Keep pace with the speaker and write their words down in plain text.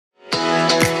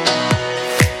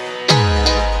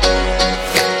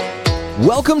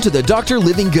Welcome to the Dr.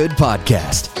 Living Good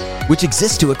podcast, which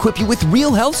exists to equip you with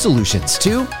real health solutions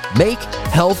to make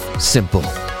health simple.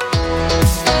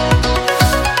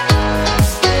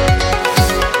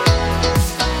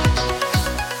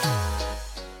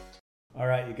 All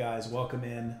right, you guys, welcome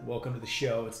in. Welcome to the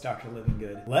show. It's Dr. Living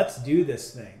Good. Let's do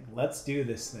this thing.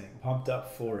 Pumped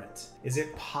up for it. Is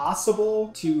it possible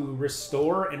to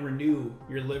restore and renew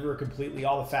your liver completely,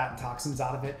 all the fat and toxins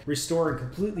out of it, restore and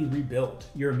completely rebuild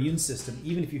your immune system,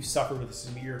 even if you've suffered with a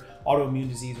severe autoimmune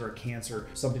disease or a cancer,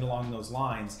 something along those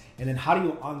lines? And then how do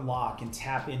you unlock and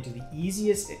tap into the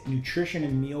easiest nutrition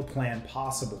and meal plan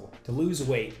possible to lose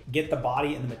weight, get the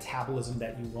body and the metabolism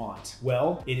that you want?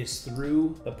 Well, it is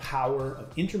through the power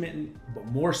of intermittent, but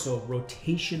more so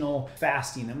rotational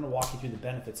fasting. I'm going to walk you through the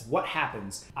benefits of what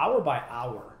happens hour by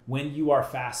hour when you are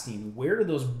fasting. Where do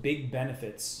those big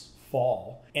benefits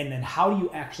fall? And then how do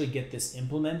you actually get this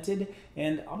implemented?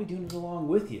 And I'll be doing it along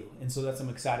with you. And so I'm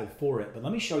excited for it. But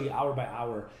let me show you hour by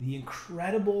hour the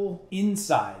incredible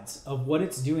insides of what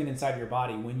it's doing inside your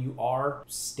body when you are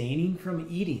abstaining from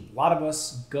eating. A lot of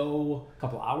us go a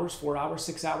couple hours, 4 hours,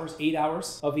 6 hours, 8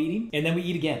 hours of eating, and then we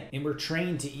eat again. And we're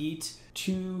trained to eat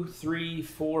 2, 3,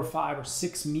 4, 5, or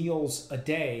 6 meals a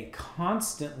day,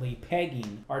 constantly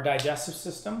pegging our digestive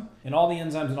system and all the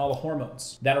enzymes and all the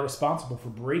hormones that are responsible for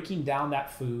breaking down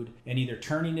that food and either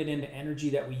turning it into energy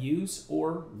that we use,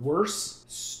 or worse,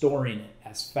 storing it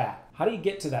as fat. How do you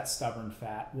get to that stubborn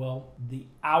fat? Well, the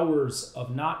hours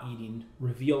of not eating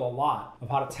reveal a lot of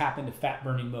how to tap into fat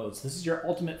burning modes. This is your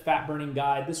ultimate fat burning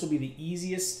guide. This will be the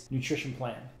easiest nutrition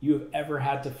plan you have ever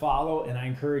had to follow. And I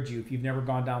encourage you, if you've never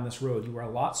gone down this road, you are a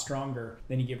lot stronger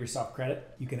than you give yourself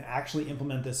credit. You can actually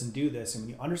implement this and do this. And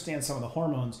when you understand some of the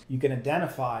hormones, you can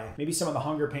identify maybe some of the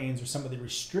hunger pains or some of the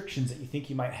restrictions that you think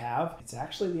you might have. It's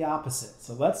actually the opposite.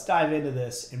 So let's dive into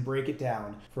this and break it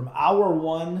down from hour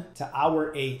 1 to hour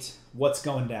 8. What's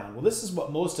going down? Well, this is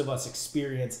what most of us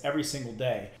experience every single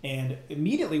day. And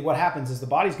immediately what happens is the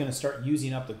body's going to start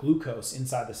using up the glucose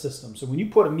inside the system. So when you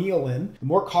put a meal in, the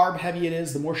more carb heavy it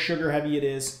is, the more sugar heavy it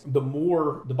is, the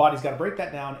more the body's got to break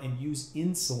that down and use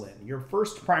insulin, your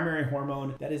first primary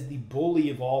hormone that is the bully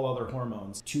of all other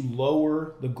hormones, to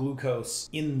lower the glucose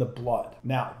in the blood.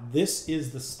 Now, this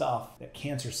is the stuff that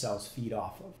cancer cells feed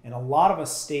off of. And a lot of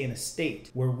us stay in a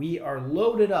state where we are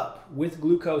loaded up with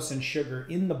glucose and sugar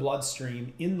in the bloodstream,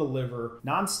 in the liver,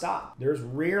 nonstop. There's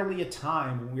rarely a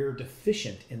time when we're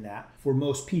deficient in that for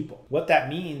most people. What that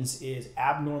means is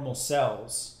abnormal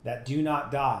cells that do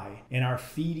not die and are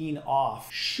feeding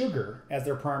off sugar as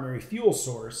their primary fuel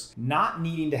source, not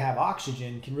needing to have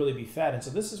oxygen, can really be fed. And so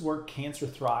this is where cancer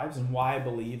thrives and why I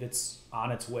believe it's on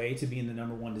its way to being the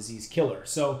 #1 disease killer.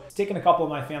 So taking a couple of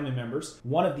my family members,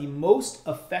 one of the most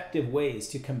effective ways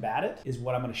to combat it is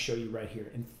what I'm going to show you right here.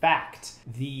 In fact,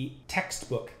 the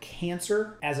textbook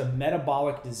Cancer as a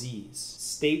Metabolic Disease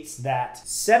states that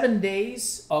 7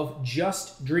 days of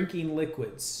just drinking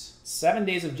liquids, 7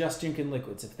 days of just drinking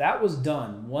liquids, if that was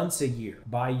done once a year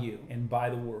by you and by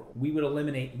the world, we would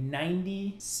eliminate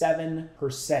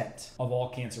 97% of all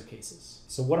cancer cases.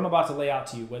 So what I'm about to lay out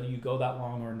to you, whether you go that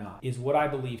long or not, is what I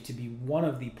believe to be one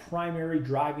of the primary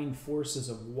driving forces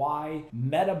of why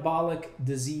metabolic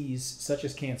disease such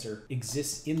as cancer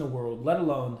exists in the world, let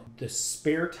alone the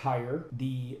spare tire,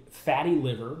 the fatty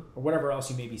liver, or whatever else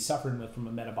you may be suffering with from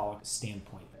a metabolic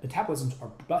standpoint. Metabolisms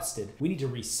are busted. We need to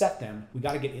reset them. We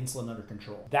got to get insulin under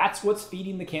control. That's what's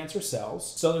feeding the cancer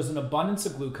cells. So there's an abundance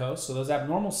of glucose. So those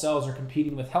abnormal cells are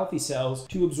competing with healthy cells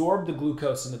to absorb the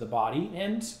glucose into the body.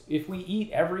 And if we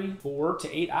eat every 4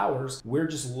 to 8 hours, we're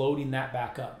just loading that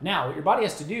back up. Now, what your body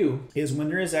has to do is when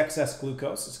there is excess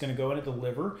glucose, it's going to go into the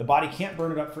liver. The body can't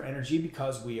burn it up for energy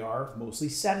because we are mostly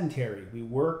sedentary. We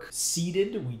work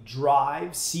seated, we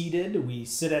drive seated, we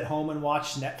sit at home and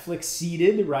watch Netflix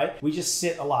seated, right? We just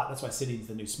sit a lot. That's why sitting is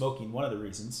the new smoking, one of the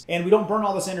reasons. And we don't burn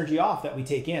all this energy off that we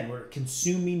take in. We're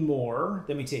consuming more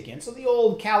than we take in. So the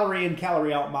old calorie in,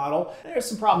 calorie out model, there's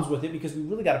some problems with it because we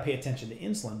really got to pay attention to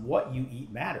insulin. What you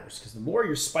eat matters, because the more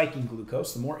you're spiking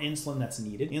glucose, the more insulin that's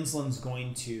needed. Insulin's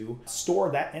going to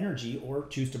store that energy or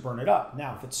choose to burn it up.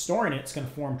 Now, if it's storing it, it's going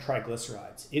to form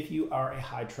triglycerides. If you are a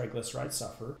high triglyceride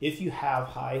sufferer, if you have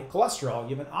high cholesterol,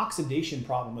 you have an oxidation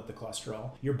problem with the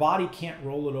cholesterol. Your body can't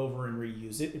roll it over and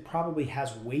reuse it. It probably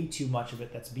has way too much of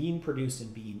it that's being produced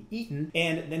and being eaten,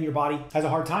 and then your body has a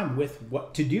hard time with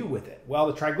what to do with it. Well,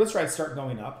 the triglycerides start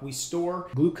going up. We store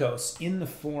glucose in the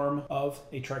form of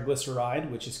a triglyceride,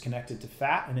 which is connected to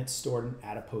fat, and it's stored in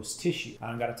adipose tissue. I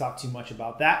don't got to talk too much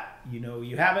about that. You know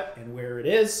you have it and where it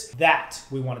is. That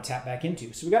we want to tap back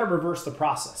into. So we got to reverse the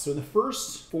process. So in the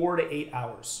first 4 to 8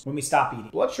 hours, when we stop eating,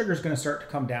 blood sugar is going to start to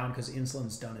come down because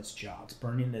insulin's done its job. It's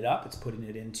burning it up. It's putting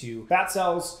it into fat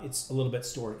cells. It's a little bit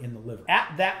stored in the liver.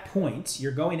 At that point,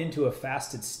 you're going into a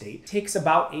fasted state. It takes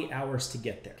about 8 hours to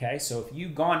get there. Okay. So if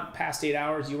you've gone past 8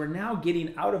 hours, you are now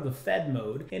getting out of the fed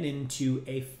mode and into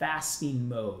a fasting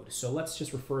mode. So let's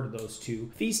just refer to those two: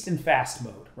 feast and fast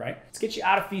mode, right? Let's get you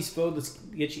out of feast mode. Let's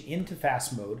get you into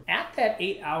fast mode. At that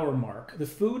 8-hour mark, the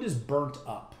food is burnt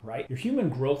up, right? Your human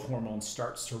growth hormone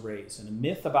starts to raise. And a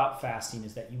myth about fasting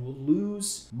is that you will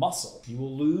lose muscle. You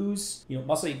will lose,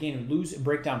 muscle you gain and lose and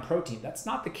break down protein. That's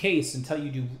not the case until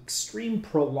you do extreme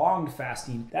prolonged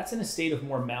fasting. That's in a state of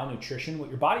more malnutrition. What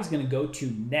your body's going to go to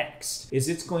next is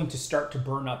it's going to start to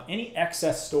burn up any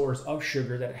excess stores of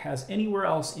sugar that it has anywhere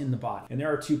else in the body. And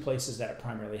there are two places that it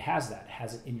primarily has that. It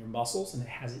has it in your muscles and it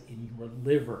has it in your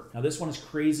liver. Now this one is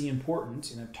crazy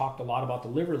important, and I've talked a lot about the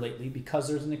liver lately because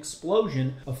there's an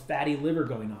explosion of fatty liver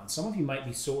going on. Some of you might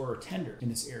be sore or tender in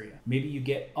this area. Maybe you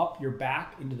get up your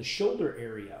back into the shoulder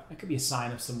area. That could be a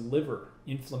sign of some liver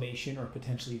inflammation or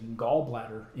potentially even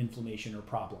gallbladder inflammation or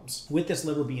problems. With this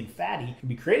liver being fatty, it can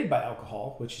be created by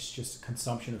alcohol, which is just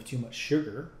consumption of too much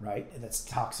sugar, right? That's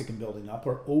toxic and building up,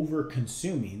 or over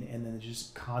consuming, and then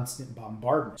just constant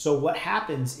bombardment. So what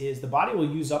happens is the body will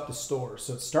use up the stores.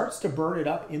 So it starts to burn it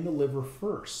up in the liver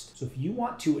first. So if you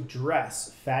want to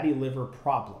address fatty liver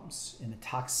problems and the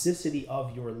toxicity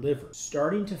of your liver,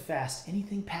 starting to fast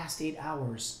anything past 8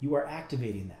 hours, you are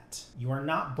activating that. You are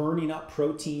not burning up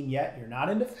protein yet. You're not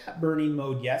into fat burning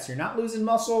mode yet. So you're not losing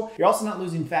muscle. You're also not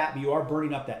losing fat, but you are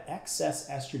burning up that excess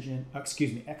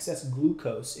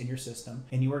glucose in your system,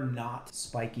 and you are not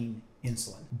spiking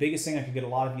insulin. The biggest thing I could get a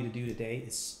lot of you to do today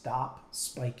is stop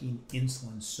spiking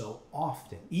insulin so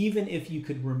often. Even if you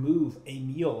could remove a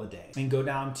meal a day and go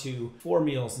down to 4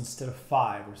 meals instead of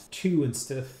 5, or 2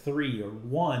 instead of 3, or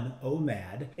 1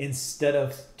 OMAD instead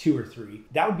of 2 or 3,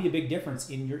 that would be a big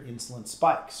difference in your insulin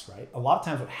spikes, right? A lot of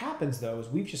times what happens though is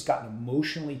we've just gotten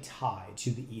emotionally tied to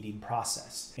the eating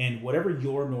process. And whatever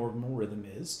your normal rhythm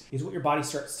is what your body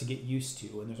starts to get used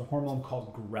to. And there's a hormone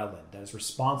called ghrelin that is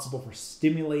responsible for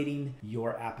stimulating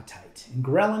your appetite. And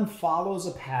ghrelin follows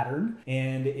a pattern,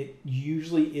 and it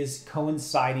usually is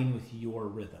coinciding with your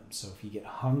rhythm. So if you get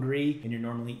hungry and you're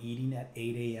normally eating at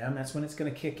 8 a.m., that's when it's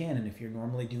going to kick in. And if you're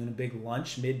normally doing a big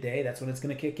lunch midday, that's when it's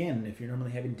going to kick in. And if you're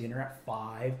normally having dinner at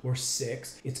 5 or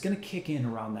 6, it's going to kick in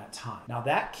around that time. Now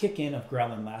that kick in of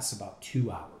ghrelin lasts about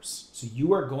 2 hours. So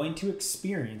you are going to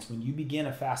experience, when you begin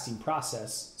a fasting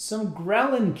process, some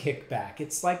ghrelin kickback.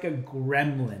 It's like a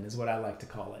gremlin is what I like to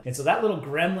call it. And so that little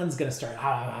gremlin's going to start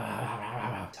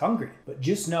hungry. But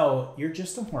just know you're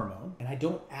just a hormone, and I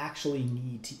don't actually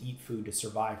need to eat food to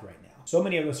survive right now. So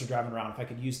many of us are driving around, if I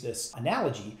could use this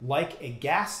analogy, like a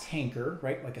gas tanker,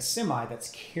 right? Like a semi that's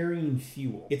carrying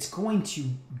fuel. It's going to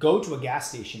go to a gas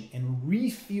station and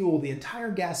refuel the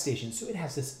entire gas station so it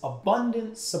has this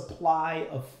abundant supply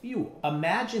of fuel.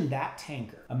 Imagine that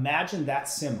tanker. Imagine that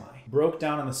semi broke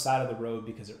down on the side of the road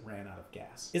because it ran out of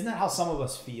gas. Isn't that how some of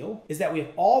us feel? Is that we have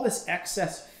all this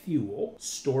excess fuel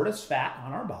stored as fat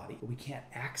on our body, but we can't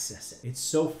access it. It's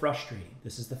so frustrating.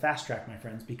 This is the fast track, my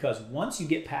friends, because once you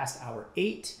get past hour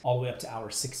 8 all the way up to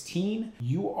hour 16,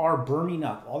 you are burning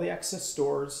up all the excess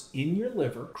stores in your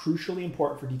liver, crucially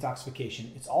important for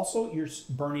detoxification. It's also, you're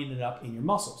burning it up in your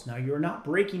muscles. Now, you're not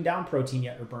breaking down protein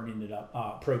yet or burning it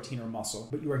up, protein or muscle,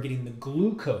 but you are getting the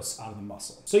glucose out of the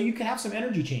muscle. So you can have some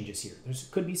energy changes here. There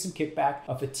could be some kickback,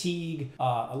 a fatigue,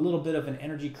 a little bit of an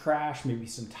energy crash, maybe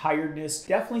some tiredness,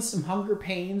 definitely some hunger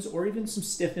pains, or even some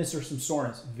stiffness or some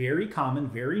soreness. Very common,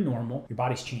 very normal. Your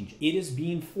body's changing. It is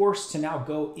being forced to now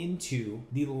go into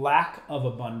the lack of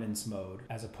abundance mode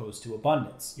as opposed to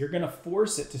abundance. You're going to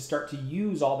force it to start to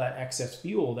use all that excess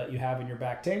fuel that you have in your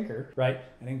back tanker, right?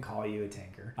 I didn't call you a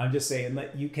tanker. I'm just saying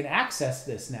that you can access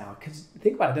this now, because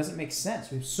think about it, it doesn't make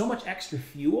sense. We have so much extra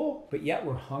fuel, but yet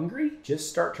we're hungry. Just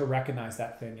start to to recognize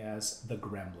that thing as the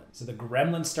gremlin. So the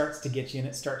gremlin starts to get you and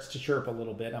it starts to chirp a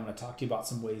little bit. I'm going to talk to you about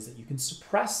some ways that you can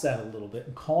suppress that a little bit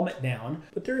and calm it down.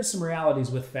 But there is some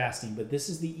realities with fasting, but this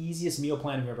is the easiest meal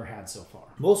plan we've ever had so far.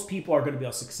 Most people are going to be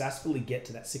able to successfully get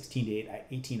to that 16 to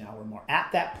 18 hour mark.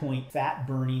 At that point, fat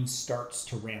burning starts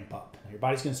to ramp up. Now, your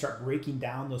body's going to start breaking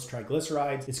down those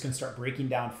triglycerides. It's going to start breaking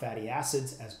down fatty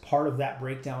acids. As part of that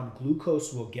breakdown,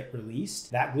 glucose will get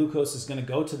released. That glucose is going to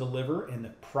go to the liver, and the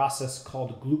process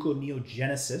called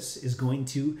gluconeogenesis is going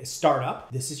to start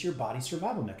up. This is your body's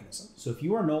survival mechanism. So if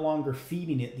you are no longer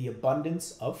feeding it the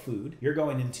abundance of food, you're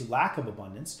going into lack of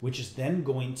abundance, which is then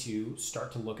going to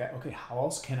start to look at, okay, how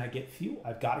else can I get fuel?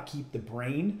 I've got to keep the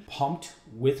brain pumped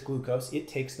with glucose. It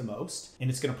takes the most, and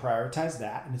it's going to prioritize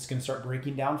that, and it's going to start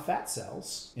breaking down fat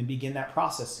cells and begin that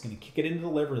process. It's going to kick it into the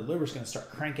liver. The liver's going to start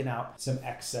cranking out some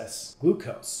excess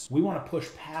glucose. We want to push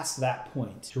past that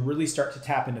point to really start to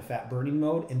tap into fat burning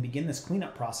mode and begin this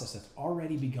cleanup process that's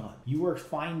already begun. You are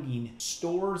finding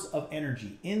stores of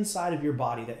energy inside of your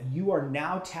body that you are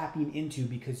now tapping into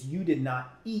because you did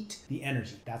not eat the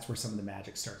energy. That's where some of the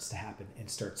magic starts to happen and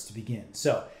starts to begin.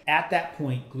 So at that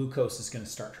point, glucose is going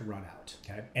to start to run out,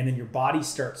 okay? And then your body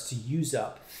starts to use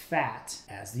up fat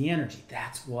as the energy.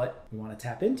 That's what we want to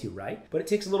tap into, right? But it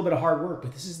takes a little bit of hard work,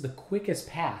 but this is the quickest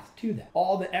path to that.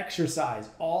 All the exercise,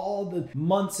 all the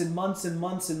months and months and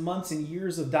months and months and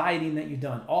years of dieting that you've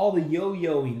done, all the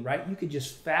yo-yoing, right? You could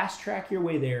just fast track your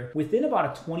way there within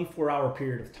about a 24-hour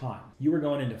period of time. You are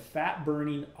going into fat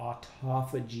burning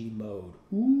autophagy mode.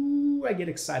 Ooh, I get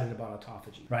excited about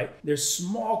autophagy, right? There's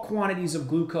small quantities of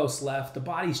glucose left. The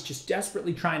body's just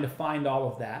desperately trying to find all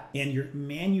of that, and you're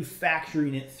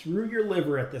manufacturing it through your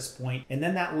liver at this point. And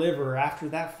then that liver, after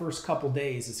that first couple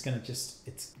days, it's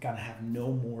gonna have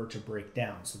no more to break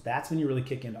down. So that's when you really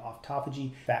kick into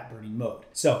autophagy, fat burning mode.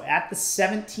 So at the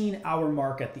 17-hour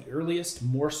mark at the earliest,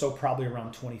 more so probably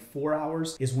around 24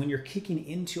 hours, is when you're kicking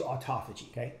into autophagy,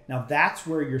 okay? Now that's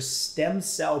where your stem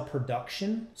cell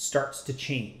production starts to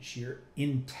change. Your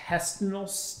intestinal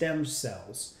stem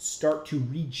cells start to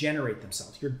regenerate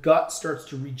themselves. Your gut starts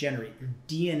to regenerate. Your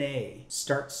DNA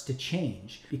starts to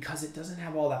change because it doesn't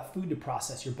have all that food to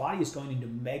process. Your body is going into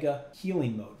mega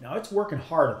healing mode. Now it's working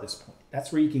hard at this point.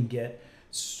 That's where you can get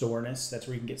soreness, that's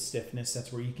where you can get stiffness,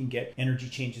 that's where you can get energy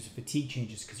changes, fatigue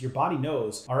changes, because your body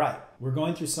knows, all right, we're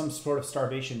going through some sort of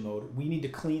starvation mode. We need to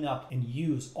clean up and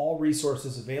use all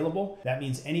resources available. That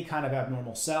means any kind of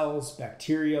abnormal cells,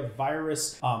 bacteria,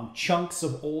 virus, chunks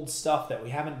of old stuff that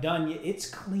we haven't done yet. It's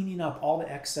cleaning up all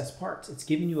the excess parts. It's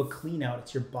giving you a clean out.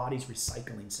 It's your body's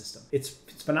recycling system. It's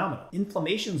phenomenal.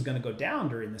 Inflammation is going to go down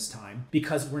during this time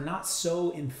because we're not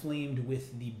so inflamed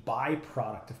with the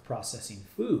byproduct of processing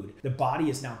food. The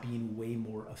body is now being way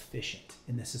more efficient.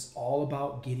 And this is all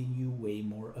about getting you way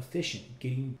more efficient,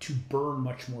 getting to burn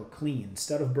much more clean.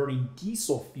 Instead of burning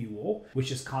diesel fuel,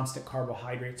 which is constant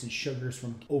carbohydrates and sugars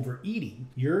from overeating,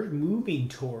 you're moving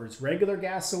towards regular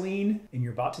gasoline and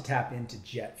you're about to tap into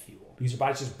jet fuel. Because your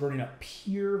body's just burning up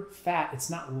pure fat.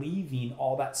 It's not leaving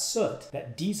all that soot,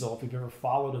 that diesel, if you've ever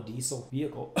followed a diesel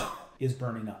vehicle, is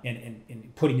burning up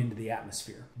and putting into the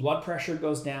atmosphere. Blood pressure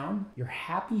goes down, your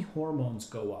happy hormones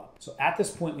go up. So at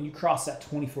this point, when you cross that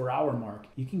 24-hour mark,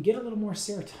 you can get a little more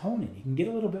serotonin. You can get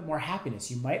a little bit more happiness.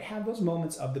 You might have those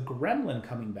moments of the gremlin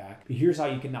coming back, but here's how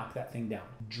you can knock that thing down.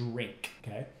 Drink,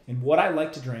 okay? And what I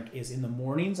like to drink is in the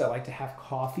mornings, I like to have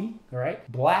coffee, all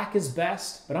right? Black is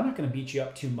best, but I'm not gonna beat you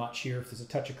up too much here. If there's a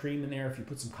touch of cream in there, if you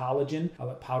put some collagen, I'll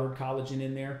let powdered collagen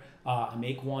in there. I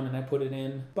make one and I put it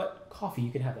in, but coffee, you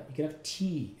can have that. You can have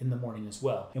tea in the morning as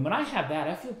well. And when I have that,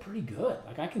 I feel pretty good.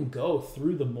 Like I can go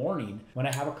through the morning when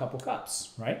I have a couple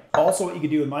cups, right? Also what you can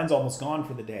do, and mine's almost gone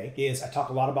for the day, is I talk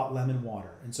a lot about lemon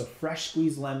water. And so fresh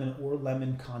squeezed lemon or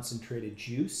lemon concentrated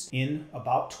juice in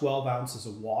about 12 ounces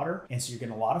of water. And so you're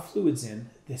getting a lot of fluids in.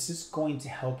 This is going to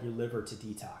help your liver to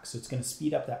detox. So it's going to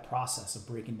speed up that process of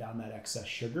breaking down that excess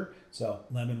sugar. So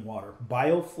lemon water.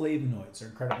 Bioflavonoids are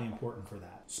incredibly important for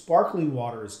that. Sparkling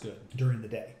water is good during the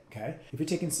day, okay? If you're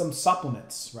taking some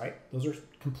supplements, right? Those are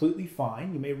completely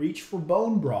fine. You may reach for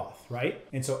bone broth, right?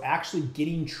 And so actually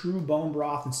getting true bone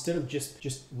broth instead of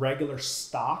just regular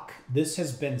stock, this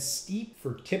has been steeped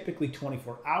for typically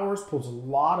 24 hours, pulls a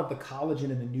lot of the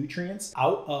collagen and the nutrients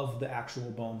out of the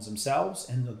actual bones themselves.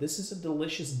 And this is a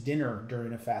delicious dinner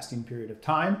during a fasting period of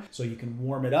time. So you can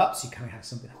warm it up so you kind of have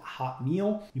something, a hot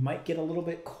meal. You might get a little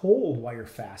bit cold while you're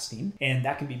fasting. And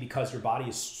that can be because your body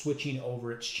is switching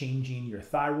over, it's changing your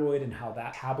thyroid thyroid and how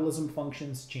that metabolism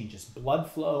functions, changes blood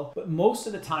flow. But most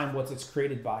of the time, what it's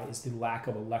created by is the lack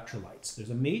of electrolytes. There's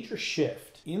a major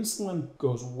shift. Insulin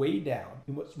goes way down.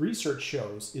 And what research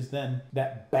shows is then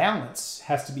that balance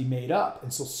has to be made up.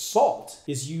 And so salt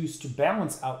is used to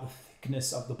balance out the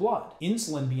thickness of the blood.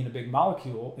 Insulin, being a big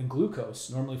molecule, and glucose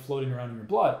normally floating around in your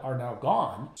blood, are now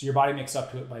gone. So your body makes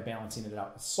up to it by balancing it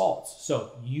out with salts.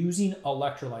 So using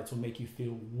electrolytes will make you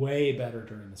feel way better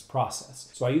during this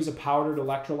process. So I use a powdered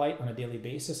electrolyte on a daily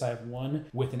basis. I have one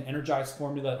with an energized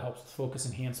formula that helps with focus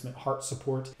enhancement, heart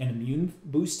support, and immune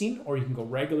boosting, or you can go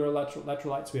regular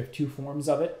electrolytes. We have two forms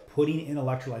of it. Putting in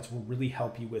electrolytes will really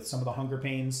help you with some of the hunger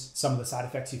pains, some of the side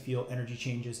effects you feel, energy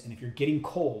changes, and if you're getting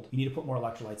cold, you need to put more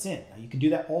electrolytes in. Now, you can do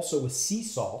that also with sea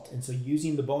salt, and so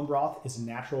using the bone broth is a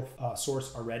natural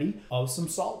source already of some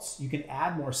salts. You can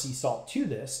add more sea salt to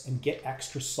this and get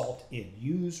extra salt in.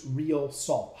 Use real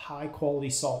salt, high quality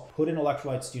salt. Put in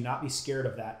electrolytes. Do not be scared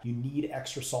of that. You need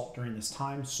extra salt during this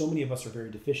time. So many of us are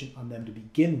very deficient on them to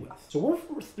begin with. So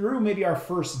we're through maybe our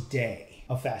first day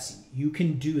of fasting. You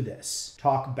can do this.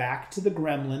 Talk back to the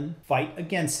gremlin, fight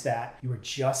against that. You are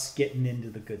just getting into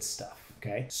the good stuff.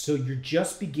 Okay, so you're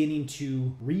just beginning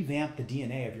to revamp the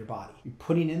DNA of your body. You're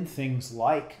putting in things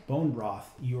like bone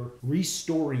broth. You're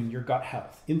restoring your gut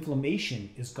health.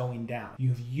 Inflammation is going down.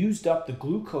 You've used up the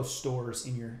glucose stores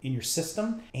in your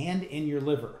system and in your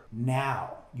liver.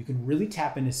 Now you can really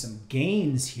tap into some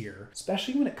gains here,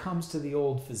 especially when it comes to the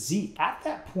old physique. At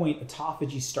that point,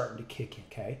 autophagy is starting to kick in,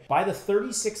 okay? By the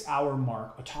 36-hour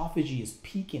mark, autophagy is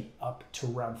peaking up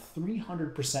to around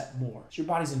 300% more. So your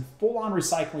body's in full-on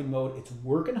recycling mode. It's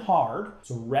working hard,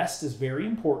 so rest is very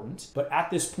important. But at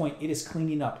this point, it is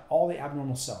cleaning up all the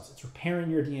abnormal cells. It's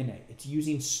repairing your DNA. It's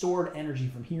using stored energy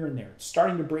from here and there. It's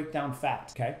starting to break down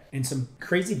fat, okay? And some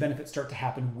crazy benefits start to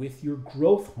happen with your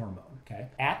growth hormone. Okay.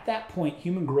 At that point,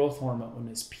 human growth hormone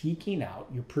is peaking out.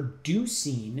 You're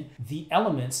producing the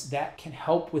elements that can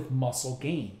help with muscle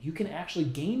gain. You can actually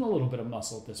gain a little bit of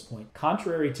muscle at this point,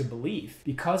 contrary to belief,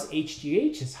 because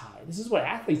HGH is high. This is what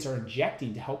athletes are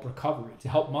injecting to help recovery, to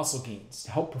help muscle gains,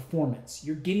 to help performance.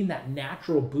 You're getting that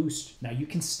natural boost. Now, you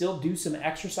can still do some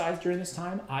exercise during this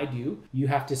time. I do. You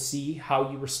have to see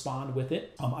how you respond with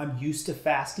it. I'm used to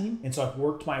fasting, and so I've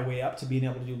worked my way up to being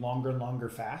able to do longer and longer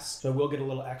fasts. So I will get a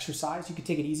little exercise. You can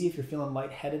take it easy if you're feeling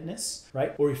lightheadedness,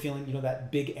 right? Or you're feeling,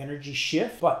 that big energy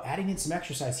shift. But adding in some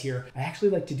exercise here, I actually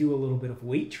like to do a little bit of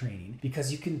weight training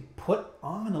because you can put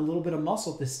on a little bit of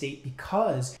muscle at this state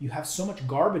because you have so much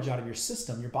garbage out of your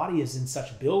system. Your body is in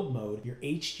such build mode. Your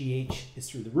HGH is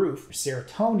through the roof. Your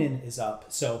serotonin is up.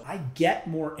 So I get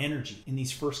more energy in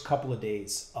these first couple of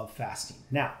days of fasting.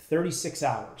 Now, 36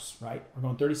 hours, right? We're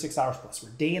going 36 hours plus. We're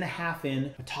a day and a half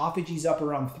in. Autophagy's up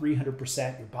around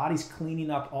 300%. Your body's cleaning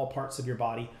up all parts of your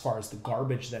body as far as the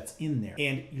garbage that's in there.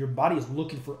 And your body is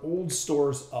looking for old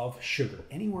stores of sugar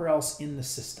anywhere else in the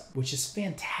system, which is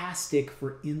fantastic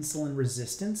for insulin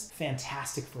resistance,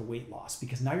 fantastic for weight loss,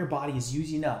 because now your body is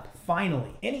using up,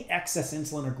 finally, any excess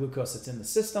insulin or glucose that's in the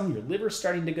system. Your liver's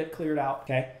starting to get cleared out,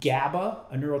 okay? GABA,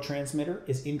 a neurotransmitter,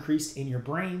 is increased in your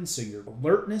brain, so your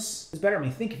alertness is better. I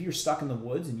mean, think if you were stuck in the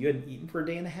woods and you hadn't eaten for a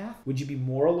day and a half, would you be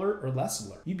more alert or less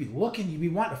alert? You'd be looking, you'd be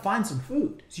wanting to find some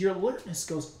food. So your alertness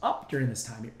goes up during this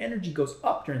time. Your energy goes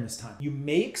up during this time. You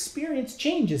may experience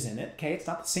changes in it, okay? It's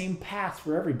not the same path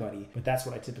for everybody, but that's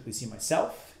what I typically see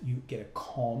myself. You get a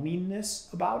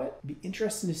calmingness about it. It'd be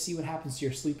interesting to see what happens to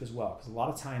your sleep as well, because a lot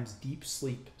of times deep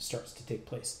sleep starts to take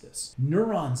place at this.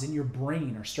 Neurons in your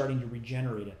brain are starting to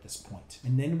regenerate at this point.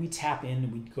 And then we tap in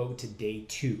and we go to day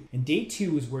 2. And day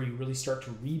 2 is where you really start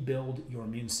to rebuild your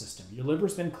immune system. Your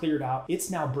liver's been cleared out. It's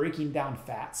now breaking down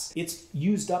fats. It's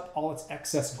used up all its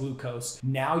excess glucose.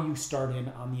 Now you start in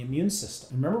on the immune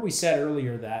system. Remember we said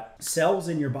earlier that cells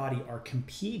in your body are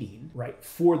competing, right,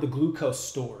 for the glucose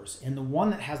stores. And the one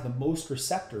that has the most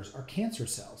receptors are cancer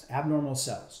cells, abnormal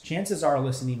cells. Chances are,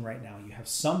 listening right now, you have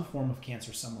some form of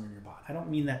cancer somewhere in your body. I don't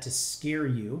mean that to scare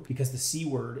you, because the C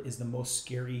word is the most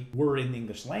scary word in the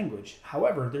English language.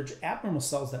 However, there's abnormal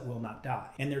cells that will not die.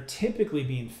 And they're typically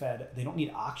being fed, they don't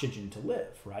need oxygen to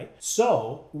live, right?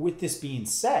 So with this being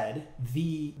said,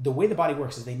 the way the body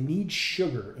works is they need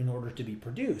sugar in order to be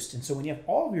produced. And so when you have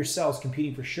all of your cells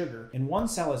competing for sugar, and one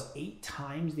cell has 8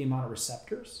 times the amount of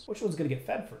receptors, which one's going to get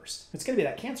fed first? It's going to be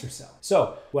that cancer cell.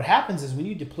 So what happens is when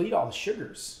you deplete all the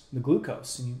sugars, the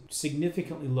glucose, and you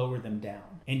significantly lower them down,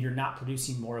 and you're not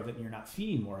producing more of it and you're not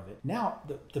feeding more of it, now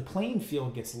the playing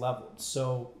field gets leveled.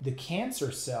 So the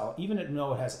cancer cell, even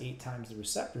though it has 8 times the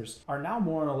receptors, are now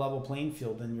more on a level playing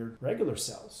field than your regular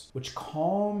cells, which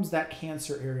calms that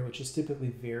cancer area, which is typically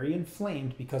very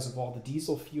inflamed because of all the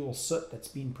diesel fuel soot that's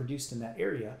being produced in that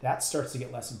area, that starts to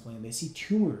get less inflamed. They see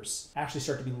tumors actually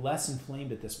start to be less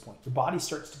inflamed at this point. Your body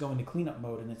starts to go into cleanup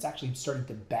mode, and it's actually starting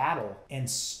to battle and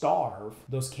starve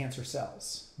those cancer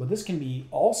cells. But this can be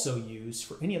also used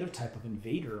for any other type of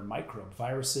invader or microbe,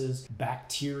 viruses,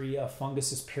 bacteria,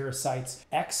 funguses, parasites.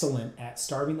 Excellent at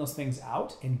starving those things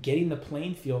out and getting the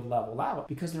playing field leveled out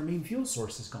because their main fuel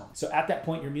source is gone. So at that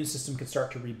point, your immune system can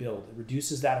start to rebuild. It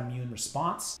reduces that immune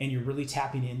response, and you're really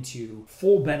tapping into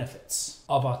full benefits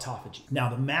of autophagy. Now,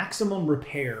 the maximum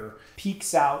repair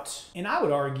peaks out, and I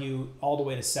would argue all the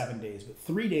way to 7 days, but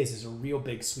 3 days is a real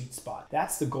big sweet spot.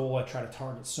 That's the goal I try to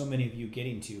target so many of you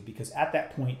getting to, because at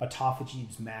that point, autophagy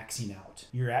is maxing out.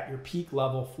 You're at your peak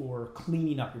level for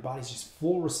cleaning up. Your body's just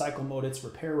full recycle mode. It's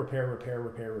repair, repair, repair,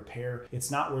 repair, repair. It's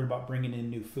not worried about bringing in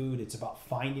new food. It's about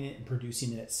finding it and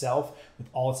producing it itself with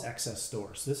all its excess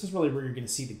stores. So this is really where you're going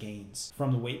to see the gains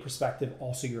from the weight perspective,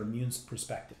 also your immune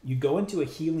perspective. You go into a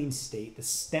healing state, the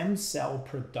stem cell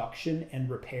production and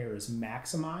repair is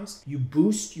maximized. You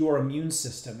boost your immune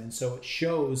system, and so it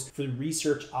shows for the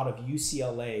research out of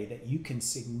UCLA that you can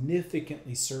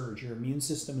significantly surge your immune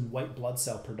system and white blood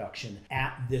cell production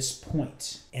at this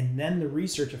point. And then the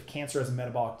research of cancer as a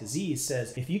metabolic disease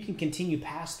says if you can continue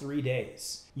past 3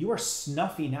 days, you are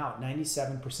snuffing out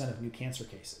 97% of new cancer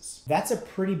cases. That's a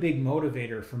pretty big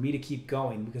motivator for me to keep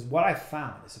going, because what I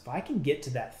found is if I can get to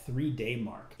that 3-day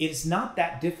mark, it's not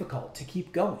that difficult to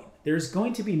keep going. There's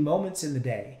going to be moments in the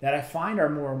day that I find are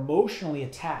more emotionally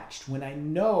attached when I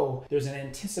know there's an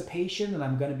anticipation that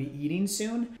I'm going to be eating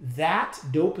soon. That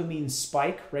dopamine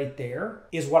spike right there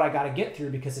is what I got to get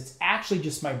through, because it's actually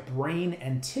just my brain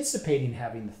anticipating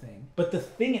having the thing. But the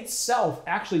thing itself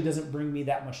actually doesn't bring me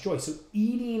that much joy. So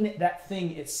eating that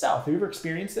thing itself, have you ever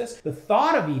experienced this? The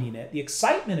thought of eating it, the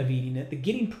excitement of eating it, the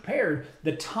getting prepared,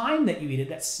 the time that you eat it,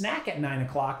 that snack at 9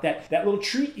 o'clock, that little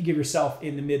treat you give yourself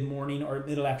in the mid-morning or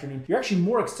middle afternoon, you're actually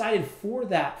more excited for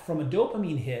that from a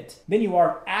dopamine hit than you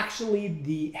are actually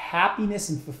the happiness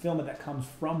and fulfillment that comes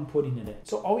from putting it in.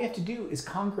 So all we have to do is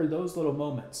conquer those little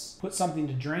moments. Put something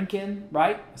to drink in,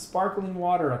 right? A sparkling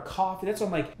water, a coffee. That's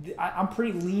what I'm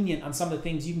pretty lenient on some of the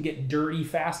things you can get dirty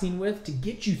fasting with to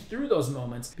get you through those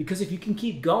moments, because if you can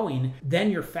keep going,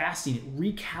 then you're fasting. It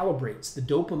recalibrates the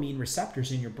dopamine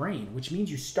receptors in your brain, which means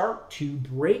you start to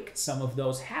break some of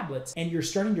those habits and you're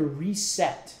starting to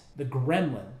reset the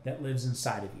gremlin that lives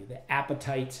inside of you, the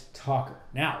appetite talker.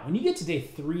 Now, when you get to day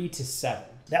 3 to 7,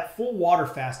 that full water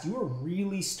fast, you are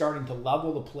really starting to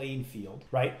level the playing field,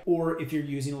 right? Or if you're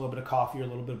using a little bit of coffee or a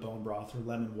little bit of bone broth or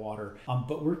lemon water,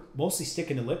 but we're mostly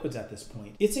sticking to liquids at this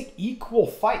point. It's an equal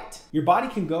fight. Your body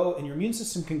can go and your immune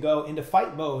system can go into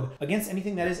fight mode against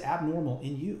anything that is abnormal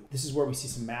in you. This is where we see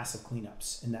some massive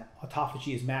cleanups, and that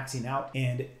autophagy is maxing out,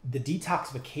 and the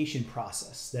detoxification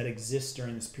process that exists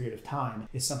during this period of time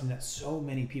is something that so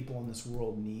many people in this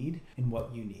world need and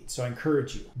what you need. So I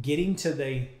encourage you, getting to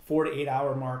the 4 to 8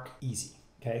 hour mark, easy.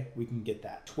 Okay, we can get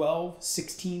that. 12,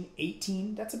 16,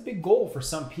 18, that's a big goal for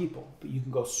some people, but you can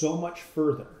go so much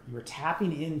further. You're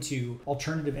tapping into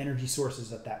alternative energy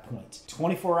sources at that point.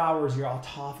 24 hours, your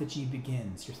autophagy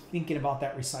begins. You're thinking about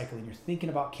that recycling. You're thinking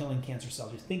about killing cancer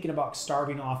cells. You're thinking about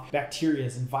starving off bacteria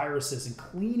and viruses and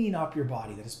cleaning up your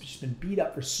body that has just been beat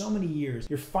up for so many years.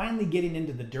 You're finally getting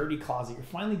into the dirty closet. You're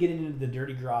finally getting into the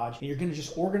dirty garage, and you're going to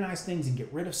just organize things and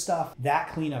get rid of stuff.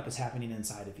 That cleanup is happening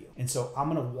inside of you. And so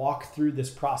I'm going to walk through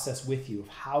this process with you of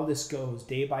how this goes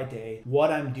day by day,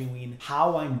 what I'm doing,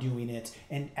 how I'm doing it,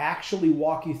 and actually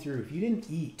walk you through. If you didn't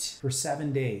eat for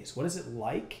 7 days, what is it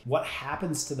like? What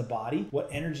happens to the body? What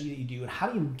energy do you do? And how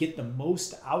do you get the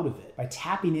most out of it? By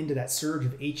tapping into that surge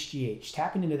of HGH,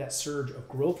 tapping into that surge of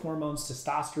growth hormones,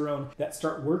 testosterone that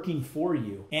start working for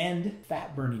you, and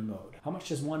fat burning mode. How much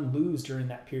does one lose during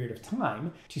that period of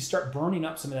time to start burning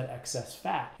up some of that excess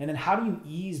fat? And then how do you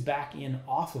ease back in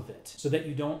off of it so that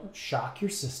you don't shock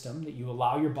your system, that you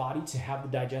allow your body to have the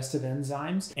digestive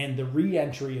enzymes and the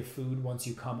re-entry of food once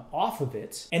you come off of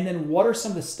it? And then what are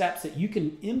some of the steps that you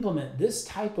can implement this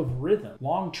type of rhythm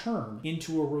long-term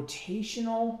into a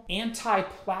rotational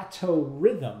anti-plateau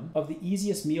rhythm of the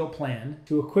easiest meal plan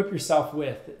to equip yourself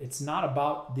with? It's not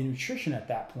about the nutrition at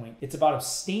that point. It's about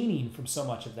abstaining from so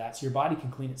much of that so your body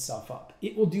can clean itself up.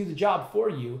 It will do the job for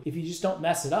you if you just don't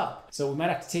mess it up. So we might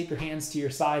have to tape your hands to your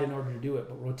side in order to do it,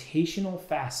 but rotational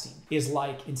fasting is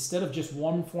like, instead of just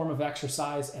one form of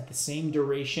exercise at the same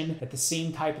duration, at the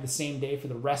same type of the same day for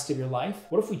the rest of your life,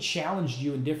 what if we challenged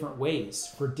you in different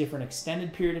ways for different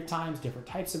extended period of times, different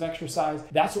types of exercise?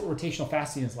 That's what rotational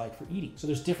fasting is like for eating. So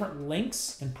there's different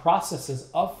lengths and processes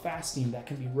of fasting that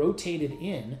can be rotated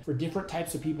in for different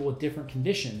types of people with different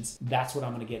conditions. That's what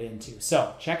I'm going to get into.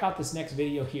 So check out this next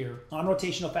video here on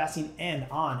rotational fasting and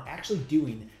on actually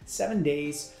doing 7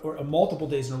 days or multiple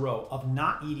days in a row of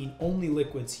not eating, only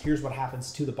liquids. Here's what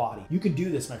happens to the body. You can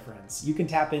do this, my friends. You can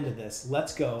tap into this.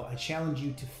 Let's go. I challenge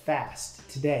you to fast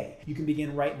today. You can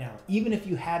begin right now. Even if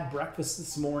you had breakfast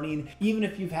this morning, even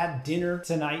if you've had dinner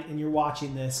tonight and you're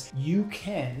watching this, you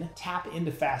can tap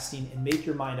into fasting and make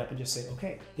your mind up and just say,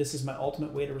 okay, this is my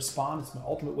ultimate way to respond. It's my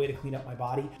ultimate way to clean up my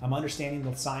body. I'm understanding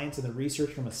the science and the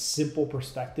research from a simple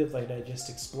perspective like I just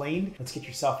explained. Let's get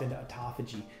yourself into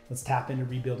autophagy. Let's tap into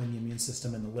rebuilding the immune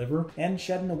system in the liver and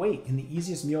shedding the weight in the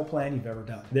easiest meal plan you've ever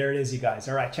done. There it is, you guys.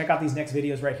 All right, check out these next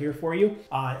videos right here for you,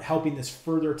 helping this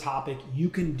further topic. You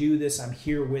can do this. I'm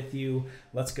here with you.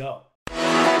 Let's go.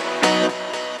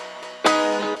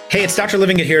 Hey, it's Dr.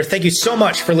 Living Good here. Thank you so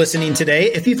much for listening today.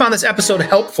 If you found this episode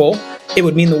helpful, it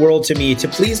would mean the world to me to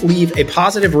please leave a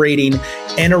positive rating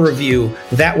and a review.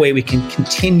 That way we can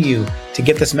continue to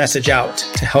get this message out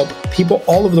to help people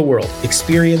all over the world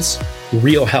experience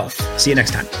real health. See you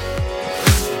next time.